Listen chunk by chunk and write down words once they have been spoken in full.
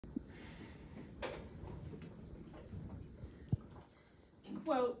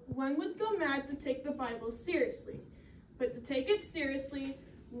quote, "One would go mad to take the Bible seriously, but to take it seriously,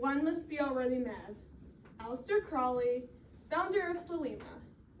 one must be already mad." Aleister Crowley, founder of Thelema.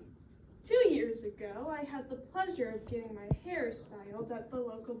 2 years ago, I had the pleasure of getting my hair styled at the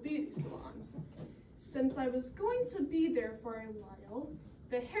local beauty salon. Since I was going to be there for a while,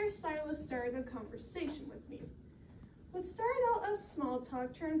 the hairstylist started a conversation with me. What started out as small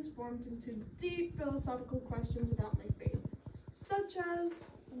talk transformed into deep philosophical questions about my faith, such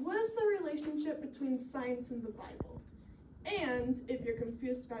as, what is the relationship between science and the Bible? And if you're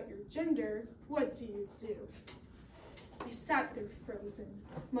confused about your gender, what do you do? I sat there frozen,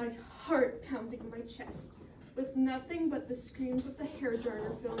 my heart pounding in my chest, with nothing but the screams of the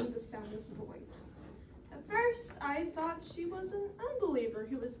hairdryer filling the soundless void. At first, I thought she was an unbeliever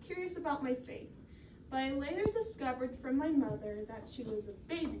who was curious about my faith, but I later discovered from my mother that she was a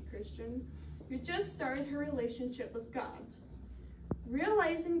baby Christian who just started her relationship with God.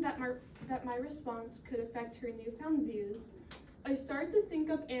 Realizing that my response could affect her newfound views, I started to think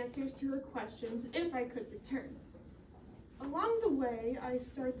of answers to her questions if I could return. Along the way, I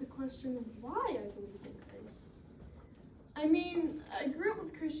started to question why I believed in Christ. I mean, I grew up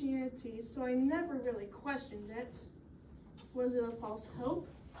with Christianity, so I never really questioned it. Was it a false hope?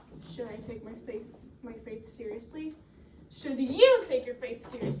 Should I take my faith seriously? Should you take your faith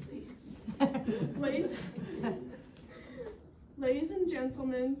seriously? Ladies and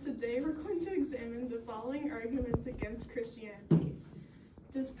gentlemen, today we're going to examine the following arguments against Christianity.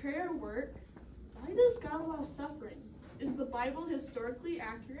 Does prayer work? Why does God allow suffering? Is the Bible historically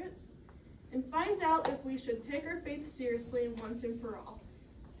accurate? And find out if we should take our faith seriously once and for all.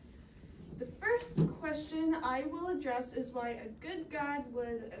 The first question I will address is why a good God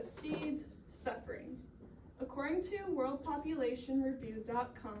would accede suffering. According to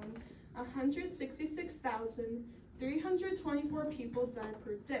worldpopulationreview.com, 166,324 people die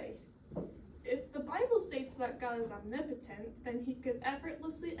per day. If the Bible states that God is omnipotent, then he could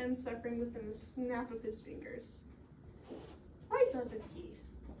effortlessly end suffering within a snap of his fingers. Why doesn't he?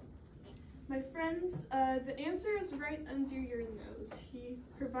 My friends, the answer is right under your nose. He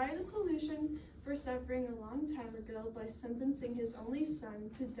provided a solution for suffering a long time ago by sentencing his only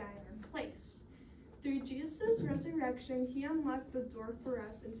son to die in our place. Through Jesus' resurrection, he unlocked the door for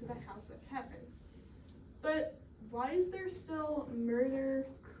us into the house of heaven. But why is there still murder,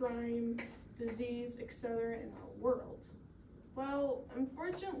 crime, disease, etc. in our world? Well,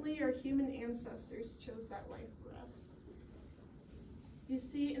 unfortunately, our human ancestors chose that life for us. You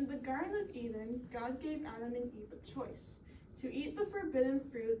see, in the Garden of Eden, God gave Adam and Eve a choice, to eat the forbidden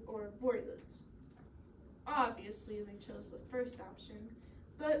fruit or avoid it. Obviously, they chose the first option,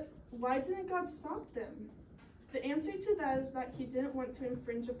 but why didn't God stop them? The answer to that is that he didn't want to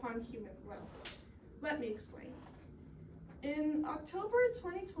infringe upon human will. Let me explain. In October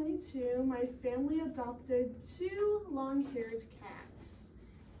 2022, my family adopted 2 long-haired cats.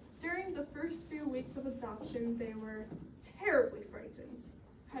 During the first few weeks of adoption, they were terribly frightened,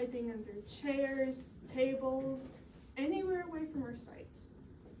 hiding under chairs, tables, anywhere away from our sight.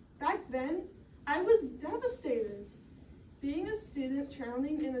 Back then, I was devastated. Being a student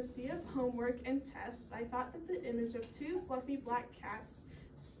drowning in a sea of homework and tests, I thought that the image of 2 fluffy black cats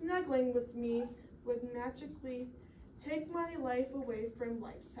snuggling with me would magically take my life away from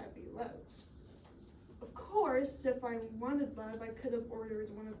life's heavy load. Of course, if I wanted love, I could have ordered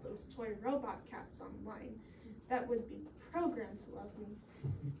one of those toy robot cats online that would be programmed to love me.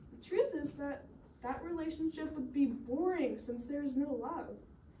 The truth is that relationship would be boring since there is no love.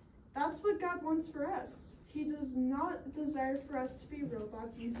 That's what God wants for us. He does not desire for us to be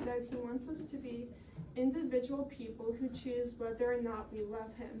robots. Instead, he wants us to be individual people who choose whether or not we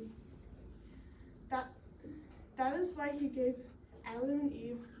love him. That is why he gave Adam and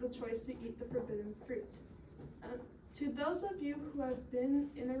Eve the choice to eat the forbidden fruit. To those of you who have been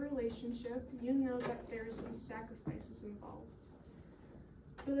in a relationship, you know that there are some sacrifices involved.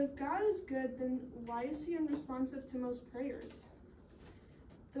 But if God is good, then why is he unresponsive to most prayers?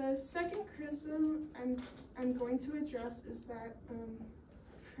 The second criticism I'm going to address is that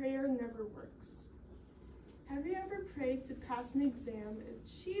prayer never works. Have you ever prayed to pass an exam,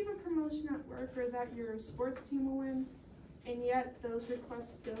 achieve a promotion at work, or that your sports team will win, and yet those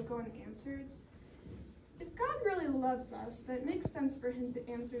requests still go unanswered? If God really loves us, then it makes sense for him to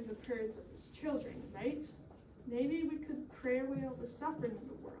answer the prayers of his children, right? Maybe we could pray away all the suffering in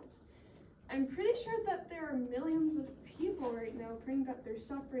the world. I'm pretty sure that there are millions of people right now praying that their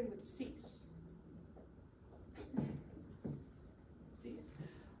suffering would cease.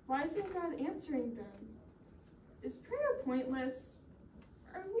 Why isn't God answering them? Is prayer pointless?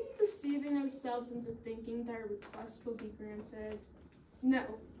 Are we deceiving ourselves into thinking that our requests will be granted? No.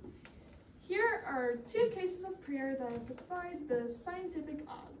 Here are 2 cases of prayer that defied the scientific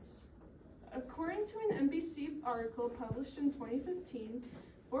odds. According to an NBC article published in 2015,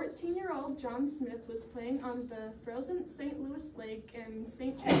 14-year-old John Smith was playing on the frozen St. Louis Lake in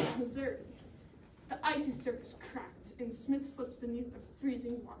St. Charles, Missouri. The icy surface cracked, and Smith slipped beneath the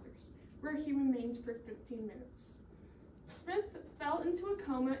freezing waters, where he remained for 15 minutes. Smith fell into a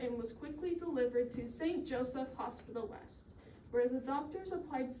coma and was quickly delivered to St. Joseph Hospital West, where the doctors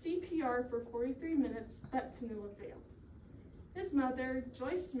applied CPR for 43 minutes, but to no avail. His mother,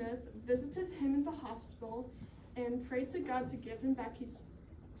 Joyce Smith, visited him in the hospital and prayed to God to give him back his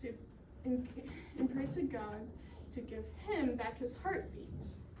heartbeat.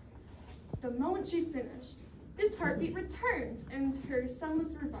 The moment she finished, his heartbeat returned and her son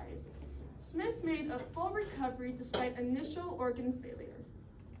was revived. Smith made a full recovery despite initial organ failure.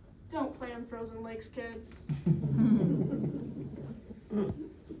 Don't play on frozen lakes, kids.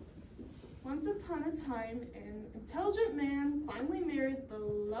 Once upon a time, an intelligent man finally married the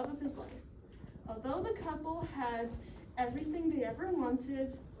love of his life. Although the couple had everything they ever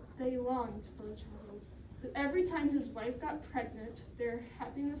wanted, they longed for a child. But every time his wife got pregnant, their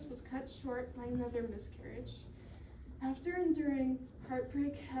happiness was cut short by another miscarriage. After enduring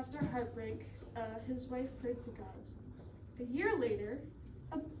heartbreak after heartbreak, his wife prayed to God. A year later,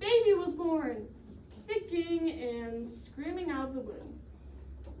 a baby was born, kicking and screaming out of the womb.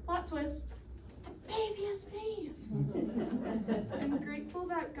 Plot twist, the baby is me. I'm grateful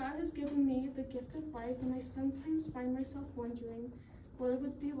that God has given me the gift of life, and I sometimes find myself wondering what it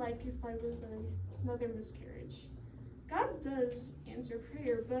would be like if I was another miscarriage. God does answer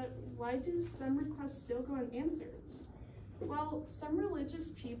prayer, but why do some requests still go unanswered? Well, some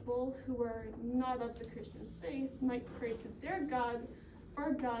religious people who are not of the Christian faith might pray to their God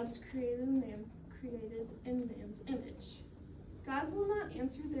or gods created in man's image. God will not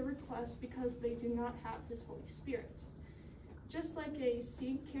answer their requests because they do not have his Holy Spirit. Just like a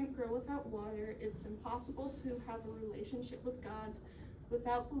seed can't grow without water, it's impossible to have a relationship with God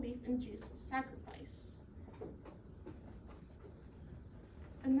without belief in Jesus' sacrifice.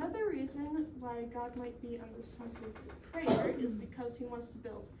 Another reason why God might be unresponsive to prayer is because he wants to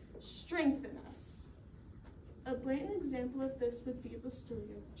build strength in us. A blatant example of this would be the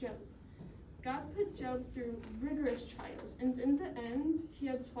story of Job. God put Job through rigorous trials, and in the end, he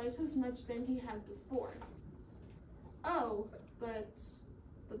had twice as much than he had before. Oh, but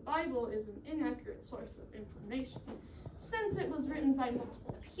the Bible is an inaccurate source of information, since it was written by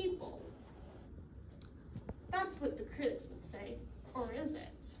multiple people. That's what the critics would say, or is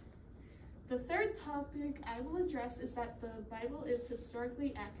it? The third topic I will address is that the Bible is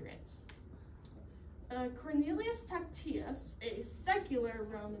historically accurate. Cornelius Tacitus, a secular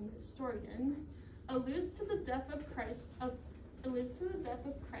Roman historian, alludes to the death of Christ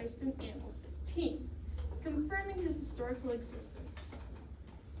in Annals 15, confirming his historical existence.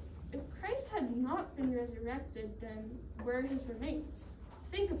 If Christ had not been resurrected, then where are his remains?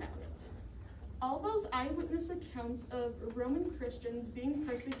 Think about it. All those eyewitness accounts of Roman Christians being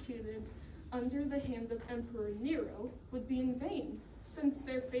persecuted under the hands of Emperor Nero would be in vain, since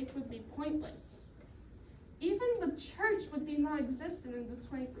their faith would be pointless. Even the church would be non-existent in the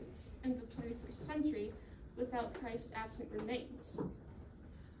 21st century without Christ's absent remains.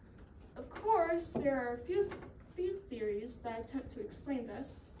 Of course, there are a few theories that attempt to explain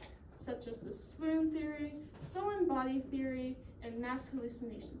this, such as the swoon theory, stolen body theory, and mass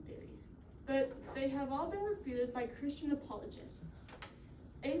hallucination theory. But they have all been refuted by Christian apologists.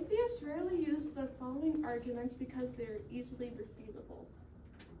 Atheists rarely use the following arguments because they're easily refutable.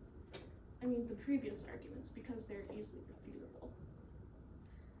 The previous arguments, because they're easily refutable.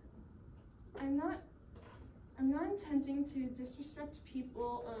 I'm not intending to disrespect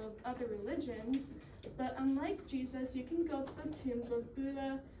people of other religions, but unlike Jesus, you can go to the tombs of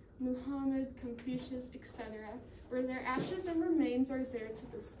Buddha, Muhammad, Confucius, etc., where their ashes and remains are there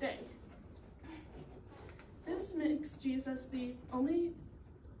to this day. This makes Jesus the only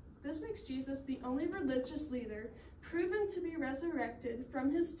religious leader proven to be resurrected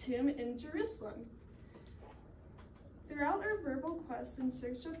from his tomb in Jerusalem. Throughout our verbal quest in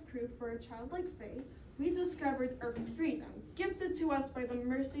search of proof for a childlike faith, we discovered our freedom, gifted to us by the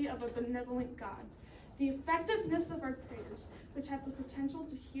mercy of a benevolent God, the effectiveness of our prayers, which have the potential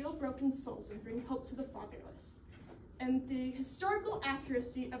to heal broken souls and bring hope to the fatherless, and the historical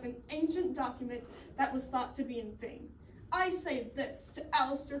accuracy of an ancient document that was thought to be in vain. I say this to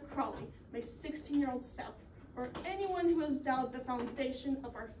Aleister Crowley, my 16-year-old self, or anyone who has doubted the foundation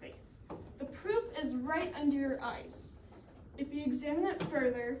of our faith. The proof is right under your eyes. If you examine it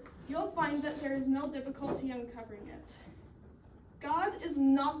further, you'll find that there is no difficulty uncovering it. God is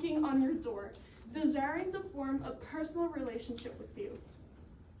knocking on your door, desiring to form a personal relationship with you.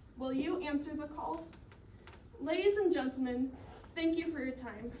 Will you answer the call? Ladies and gentlemen, thank you for your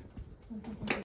time.